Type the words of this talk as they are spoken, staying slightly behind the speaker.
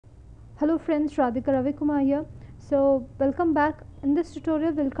Hello friends, Radhika Ravikumar here. So welcome back. In this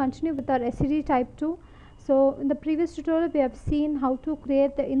tutorial we'll continue with our SCD type 2. So in the previous tutorial we have seen how to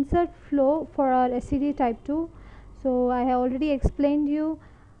create the insert flow for our SCD type 2. So I have already explained you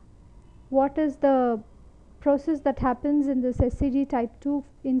what is the process that happens in this SCD type 2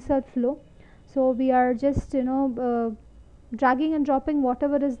 insert flow. So we are just dragging and dropping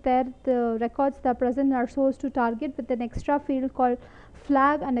whatever is there, the records that are present in our source to target with an extra field called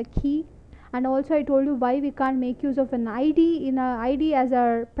flag and a key. And also I told you why we can't make use of an ID in our ID as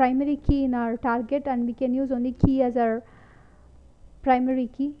our primary key in our target, and we can use only key as our primary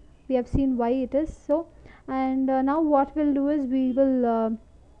key. We have seen why it is so. And now what we'll do is we will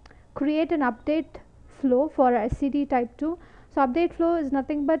create an update flow for our SCD type 2. So update flow is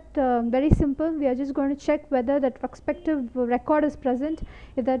nothing but very simple. We are just going to check whether that respective record is present.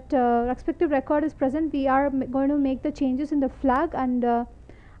 If that respective record is present, we are going to make the changes in the flag and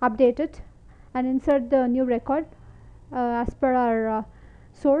update it and insert the new record as per our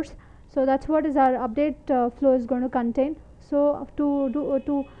source. So that's what is our update flow is going to contain. So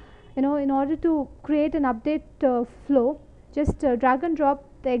in order to create an update flow, just drag and drop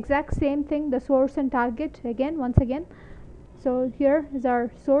the exact same thing, the source and target once again. So here is our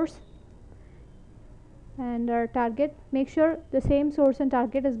source and our target. Make sure the same source and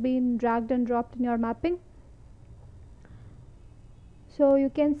target has been dragged and dropped in your mapping. So you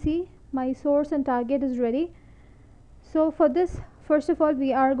can see my source and target is ready. So for this, first of all,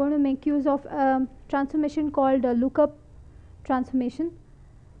 we are going to make use of a transformation called a lookup transformation.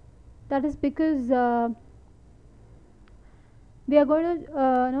 That is because we are going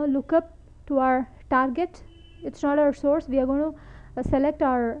to look up to our target. It's not our source. We are going to select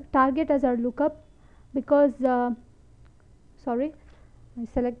our target as our lookup because sorry, I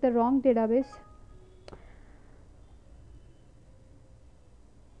select the wrong database.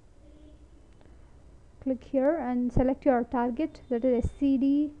 Click here and select your target, that is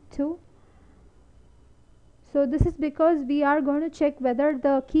SCD2. So this is because we are going to check whether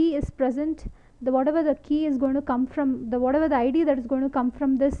the key is present, whatever the key is going to come from, whatever the ID that is going to come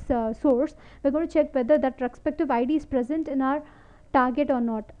from this source, we're going to check whether that respective ID is present in our target or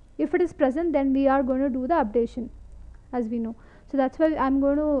not. If it is present, then we are going to do the updation, as we know. So that's why I'm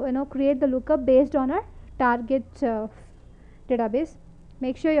going to create the lookup based on our target database.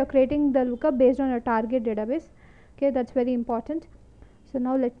 Make sure you're creating the lookup based on our target database. Okay, that's very important. So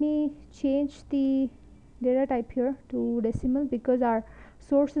now let me change the data type here to decimal because our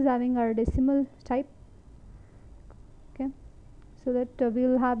source is having our decimal type. Okay, so that we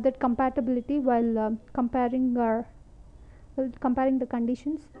will have that compatibility while comparing the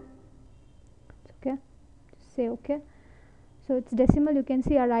conditions. Okay, say okay. So it's decimal. You can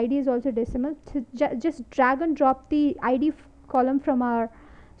see our ID is also decimal. So just drag and drop the ID column from our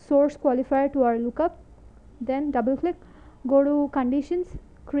source qualifier to our lookup, then double click, go to conditions,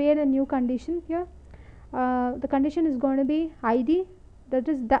 create a new condition here. The condition is going to be ID, that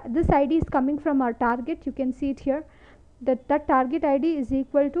is this ID is coming from our target. You can see it here, that target ID is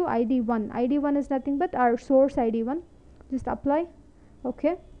equal to ID1. ID1 is nothing but our source ID1. Just apply.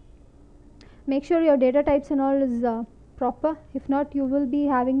 Okay, make sure your data types and all is proper. If not, you will be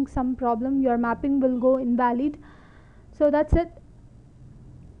having some problem, your mapping will go invalid. So that's it,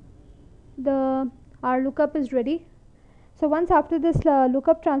 our lookup is ready. So once after this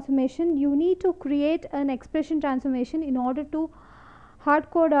lookup transformation, you need to create an expression transformation in order to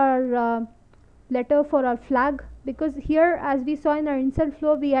hard code our letter for our flag, because here, as we saw in our insert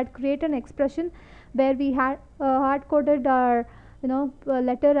flow, we had created an expression where we had hard coded our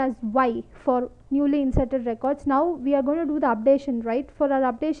letter as Y for newly inserted records. Now we are going to do the updation, right? For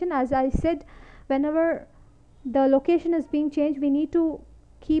our updation, as I said, whenever the location is being changed, we need to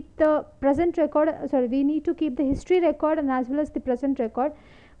keep the present record, we need to keep the history record and as well as the present record.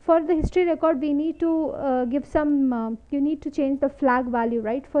 For the history record, we need to give some you need to change the flag value,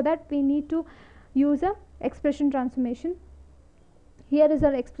 right? For that we need to use a expression transformation. Here is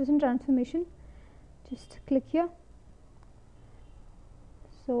our expression transformation. Just click here.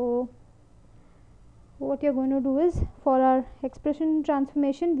 So what you're going to do is, for our expression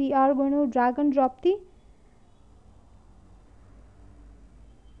transformation, we are going to drag and drop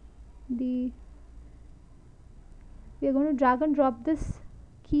we are going to drag and drop this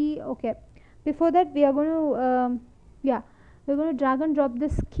key. Okay, before that we are going to we're going to drag and drop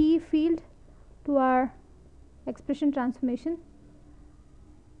this key field to our expression transformation.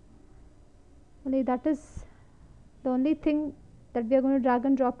 Only that is the only thing that we are going to drag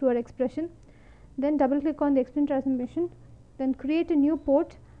and drop to our expression. Then double click on the expression transformation, then create a new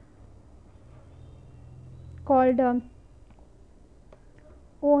port called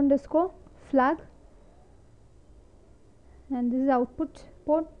O underscore flag, and this is output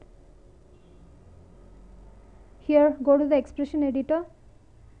port. Here go to the expression editor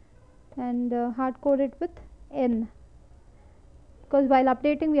and hard code it with N, because while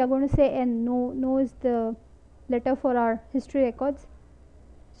updating we are going to say N. No is the letter for our history records.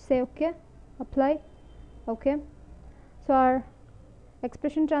 Say OK, apply. OK, so our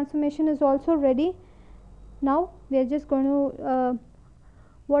expression transformation is also ready. Now we are just going to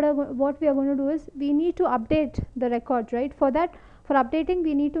what we are going to do is we need to update the record, right? For that, for updating,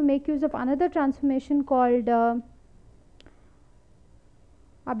 we need to make use of another transformation called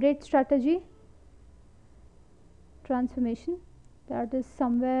update strategy transformation. That is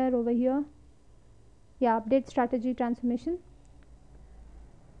somewhere over here. Yeah, update strategy transformation.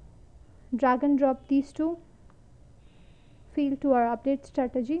 Drag and drop these two field to our update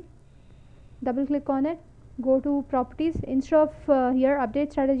strategy. Double click on it. Go to properties. Instead of here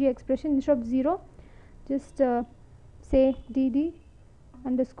update strategy expression, instead of 0, just say dd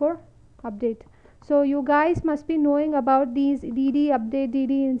underscore update. So you guys must be knowing about these dd update, dd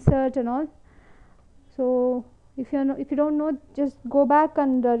insert and all. So if you don't know, just go back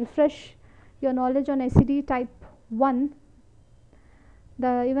and refresh your knowledge on SCD type 1.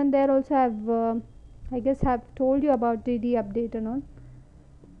 Even there also have I guess have told you about dd update and all.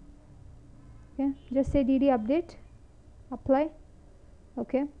 Okay, just say dd update, apply.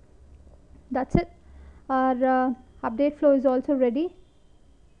 Okay, that's it. Our update flow is also ready.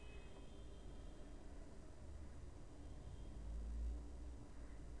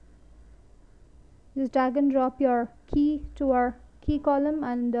 Just drag and drop your key to our key column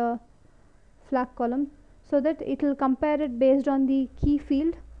and flag column, so that it will compare it based on the key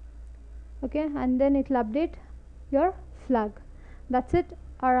field. Okay, and then it will update your flag. That's it.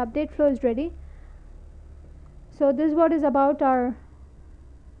 Our update flow is ready. So this is what is about our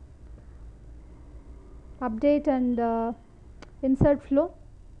update and insert flow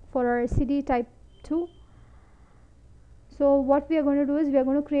for our SCD type 2. So what we are going to do is we are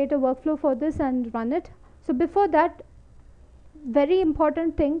going to create a workflow for this and run it. So before that, very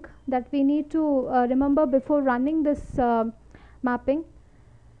important thing that we need to remember before running this mapping,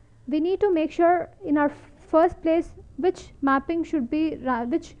 we need to make sure in our first place which mapping should be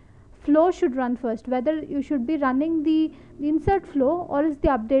which flow should run first, whether you should be running the insert flow or is the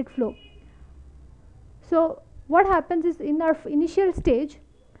update flow. So what happens is, in our initial stage,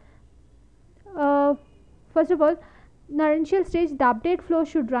 first of all, in our initial stage the update flow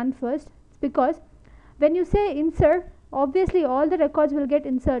should run first, because when you say insert, obviously all the records will get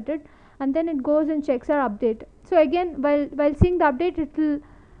inserted and then it goes and checks our update. So again, while seeing the update,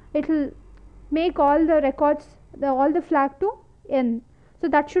 it will make all the records, all the flag to N. So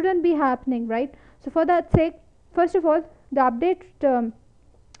that shouldn't be happening, right? So for that sake, first of all, the update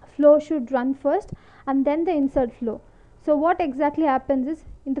flow should run first and then the insert flow. So what exactly happens is,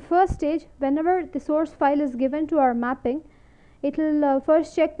 in the first stage, whenever the source file is given to our mapping, it will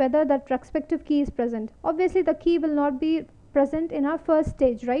first check whether that respective key is present. Obviously the key will not be present in our first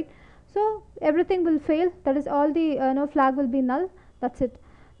stage, right? So everything will fail, that is all the flag will be null. That's it.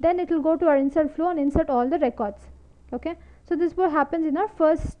 Then it will go to our insert flow and insert all the records. Okay, so this is what happens in our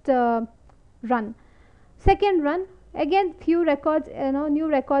first run. Second run, again few records, new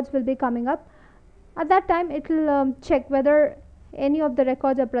records will be coming up. At that time it will check whether any of the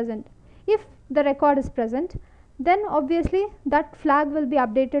records are present. If the record is present, then obviously that flag will be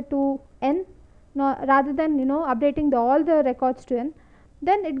updated to N, rather than updating all the records to N.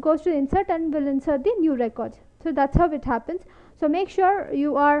 Then it goes to insert and will insert the new records. So that's how it happens. So make sure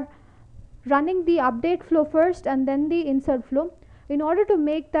you are running the update flow first and then the insert flow. In order to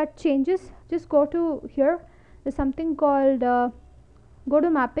make that changes, just go to here. There's something called go to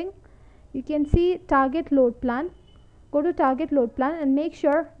mapping. You can see target load plan. Go to target load plan and make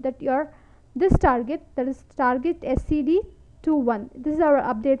sure that your this target, that is target SCD 21. This is our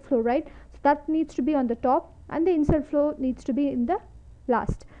update flow, right? So that needs to be on the top and the insert flow needs to be in the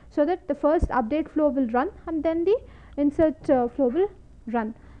last, so that the first update flow will run and then the insert flow will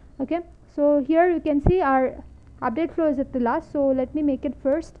run. Okay, so here you can see our update flow is at the last, so let me make it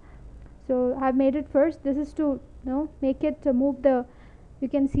first. So I have made it first. This is to make it move the, you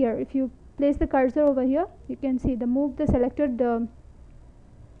can see here, if you place the cursor over here, you can see the move the selected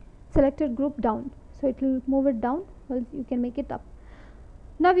group down, so it will move it down. Well, you can make it up.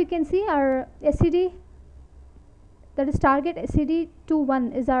 Now you can see our SCD, that is target SCD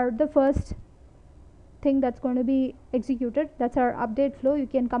 21 is the first thing that's going to be executed. That's our update flow. You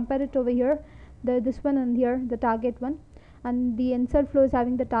can compare it over here, this one, and here the target one, and the insert flow is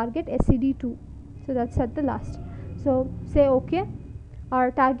having the target SCD 2. So that's at the last. So say OK,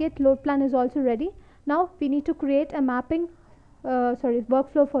 Our target load plan is also ready. Now we need to create a mapping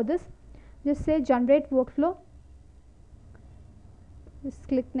workflow for this. Just say generate workflow, just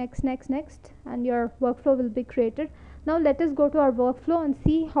click next, and your workflow will be created. Now let us go to our workflow and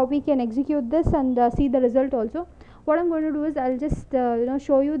see how we can execute this and see the result also. What I'm going to do is I'll just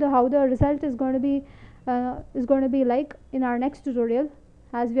show you how the result is going to be like in our next tutorial,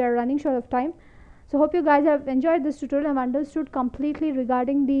 as we are running short of time. So hope you guys have enjoyed this tutorial and understood completely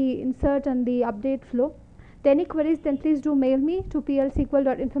regarding the insert and the update flow. If any queries, then please do mail me to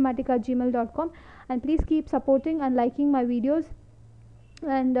plsql.informatica@gmail.com, and please keep supporting and liking my videos,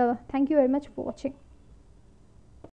 and thank you very much for watching.